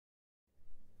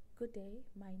Good day,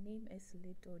 my name is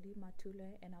Lidoli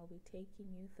Matule and I'll be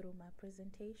taking you through my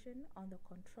presentation on the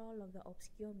control of the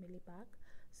obscure mealybug,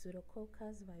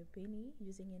 Pseudococcus vibini,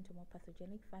 using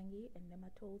entomopathogenic fungi and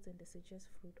nematodes in deciduous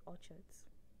fruit orchards.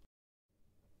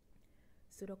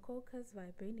 Pseudococcus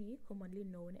vibini, commonly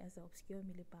known as the obscure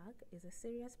mealybug, is a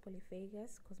serious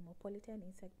polyphagous cosmopolitan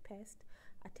insect pest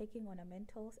attacking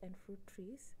ornamentals and fruit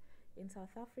trees. In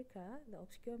South Africa, the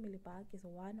obscure mealybug is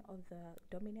one of the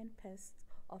dominant pests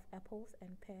of apples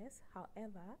and pears.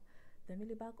 However, the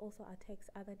mealybug also attacks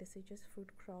other deciduous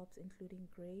fruit crops including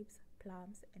grapes,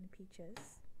 plums, and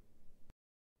peaches.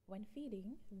 When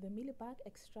feeding, the mealybug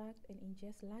extract and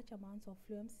ingest large amounts of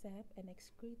phloem sap and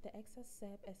excrete the excess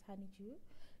sap as honeydew.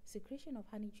 Secretion of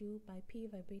honeydew by P.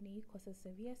 vibini causes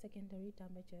severe secondary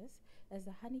damages as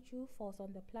the honeydew falls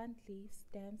on the plant leaves,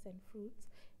 stems, and fruits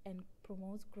and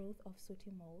promotes growth of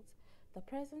sooty molds. The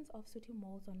presence of sooty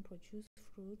molds on produced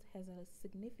fruit has a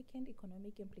significant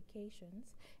economic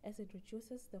implications as it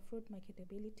reduces the fruit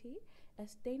marketability,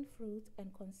 as stained fruits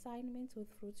and consignments with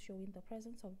fruits showing the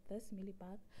presence of this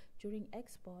mealybug during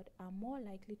export are more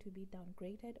likely to be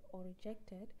downgraded or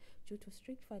rejected due to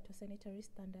strict phytosanitary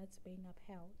standards being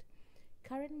upheld.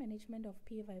 Current management of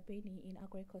P. vibini in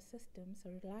agroecosystems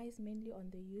relies mainly on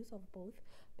the use of both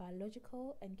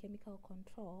biological and chemical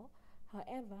control.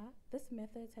 However, these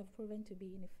methods have proven to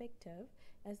be ineffective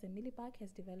as the mealybug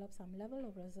has developed some level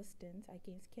of resistance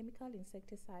against chemical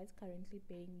insecticides currently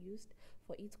being used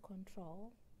for its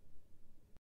control.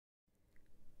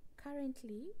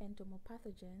 Currently,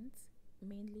 entomopathogens,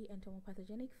 mainly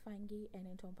entomopathogenic fungi and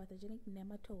entomopathogenic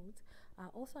nematodes,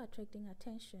 are also attracting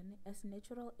attention as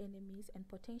natural enemies and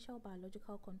potential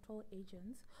biological control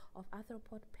agents of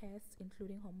arthropod pests,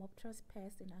 including Homopterous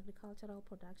pests in agricultural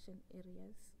production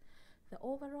areas. The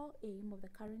overall aim of the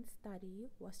current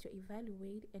study was to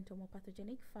evaluate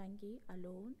entomopathogenic fungi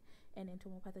alone and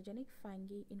entomopathogenic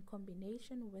fungi in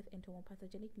combination with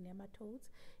entomopathogenic nematodes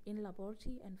in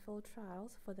laboratory and field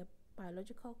trials for the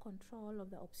biological control of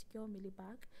the obscure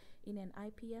mealybug in an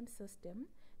IPM system,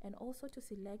 and also to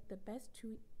select the best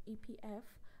 2 EPF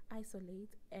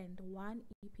isolates and 1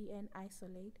 EPN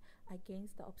isolate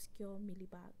against the obscure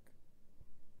mealybug.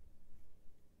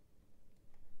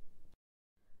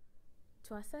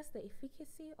 To assess the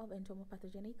efficacy of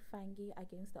entomopathogenic fungi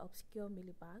against the obscure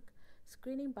mealybug,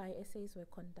 screening bioassays were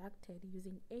conducted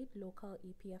using 8 local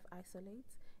EPF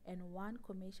isolates and 1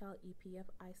 commercial EPF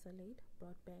isolate,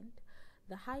 broadband.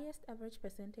 The highest average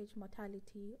percentage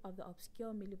mortality of the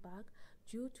obscure mealybug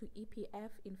due to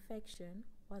EPF infection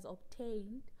was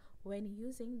obtained when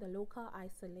using the local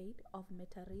isolate of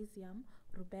Metarhizium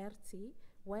ruberti,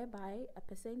 whereby a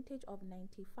percentage of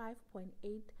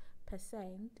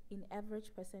 95.8% in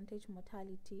average percentage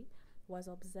mortality was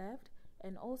observed,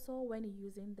 and also when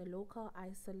using the local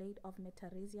isolate of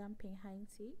Metarhizium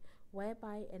pinheinsii,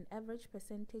 whereby an average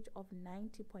percentage of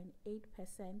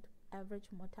 90.8%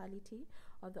 average mortality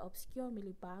of the obscure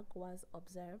mealybug was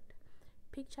observed.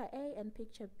 Picture A and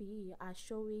Picture B are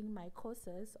showing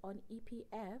mycosis on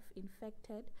EPF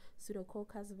infected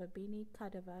Pseudococcus vibini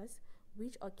cadavers,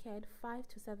 which occurred 5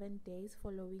 to 7 days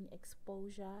following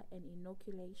exposure and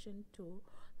inoculation to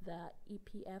the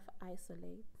EPF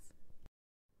isolates.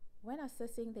 When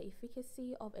assessing the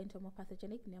efficacy of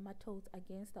entomopathogenic nematodes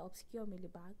against the obscure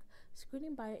mealybug,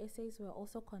 screening bioassays were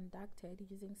also conducted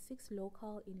using 6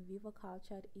 local in vivo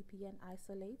cultured EPN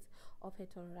isolates of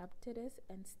Heterorhabditis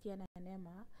and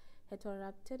Steinanema.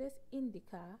 Heterorhabditis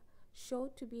indica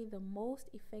showed to be the most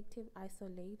effective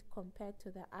isolate compared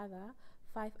to the other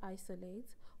 5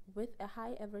 isolates, with a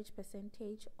high average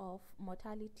percentage of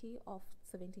mortality of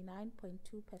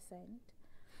 79.2%.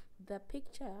 The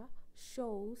picture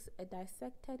shows a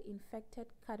dissected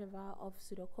infected cadaver of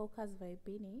Pseudococcus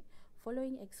vibini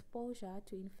following exposure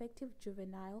to infective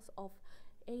juveniles of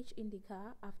H.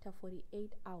 indica after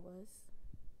 48 hours.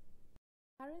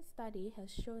 The current study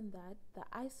has shown that the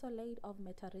isolate of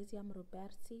Metarhizium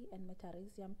ruberti and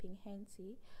Metarhizium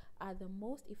pinheinsii are the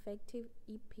most effective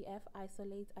EPF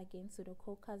isolates against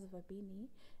Pseudococcus vibini,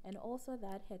 and also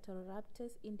that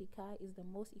Heterorhabditis indica is the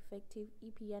most effective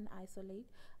EPN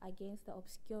isolate against the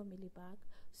obscure mealybug.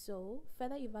 So,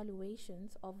 further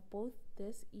evaluations of both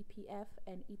this EPF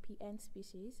and EPN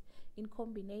species in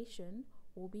combination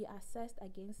will be assessed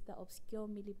against the obscure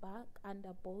mealybug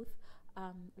under both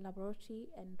laboratory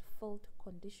and field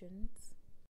conditions.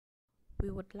 We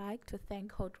would like to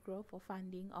thank Hotgrow for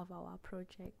funding of our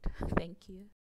project. Thank you.